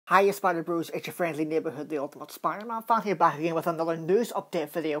Hiya Spideybros, it's your friendly neighbourhood, the ultimate Spider-Man fan here, back again with another news update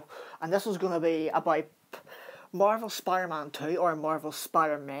video. And this is going to be about Marvel Spider-Man 2 or Marvel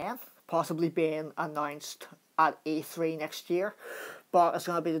Spider-Man possibly being announced at E3 next year. But it's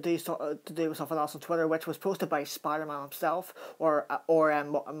going to be to do with something else on Twitter, which was posted by Spider-Man himself or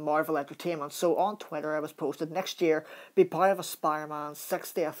Marvel Entertainment. So on Twitter, it was posted next year be part of a Spider-Man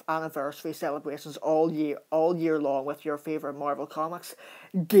 60th anniversary celebrations all year long with your favourite Marvel comics,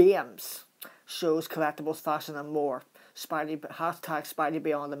 games, shows, collectibles, fashion, and more. Hashtag Spidey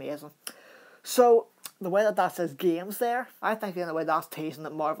Beyond Amazing. So the way that says games there, I think in a way that's teasing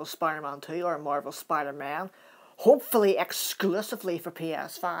that Marvel Spider-Man 2 or Marvel Spider-Man, hopefully exclusively for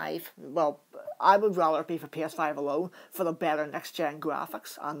PS5. Well, I would rather be for PS5 alone for the better next-gen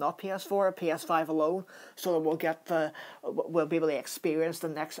graphics, and not PS4 or PS5 alone, so that we'll be able to experience the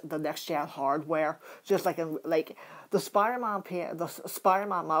next-gen hardware, just like the Spider-Man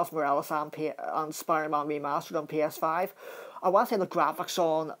Miles Morales and Spider-Man Remastered on PS5. I want to say the graphics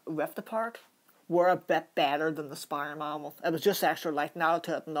on Rift Apart were a bit better than the Spider-Man one. It was just extra now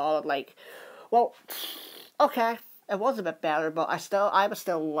to acknowledge well, okay, it was a bit better, but I would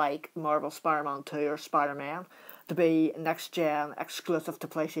still like Marvel Spider-Man 2 or Spider-Man to be next gen exclusive to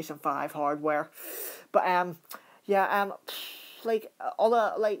PlayStation 5 hardware. But the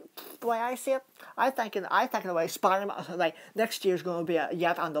way I see it, I think in a way Spider-Man next year's going to be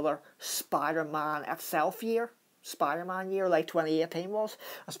yet another Spider-Man itself year. Spider-Man year like 2018 was,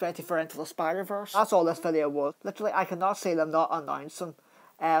 especially for Into the Spider-Verse. That's all this video was. Literally, I cannot see them not announcing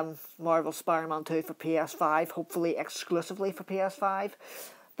Marvel Spider-Man 2 for PS5, hopefully exclusively for PS5,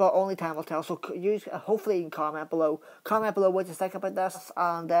 but only time will tell. So hopefully you can comment below what you think about this,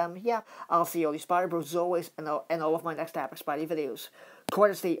 and yeah, I'll see all you Spider-Bros as always in all of my next epic Spidey videos,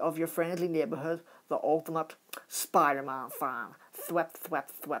 courtesy of your friendly neighbourhood, the ultimate Spider-Man fan. Thwip,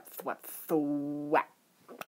 thwip, thwip, thwip, thwip.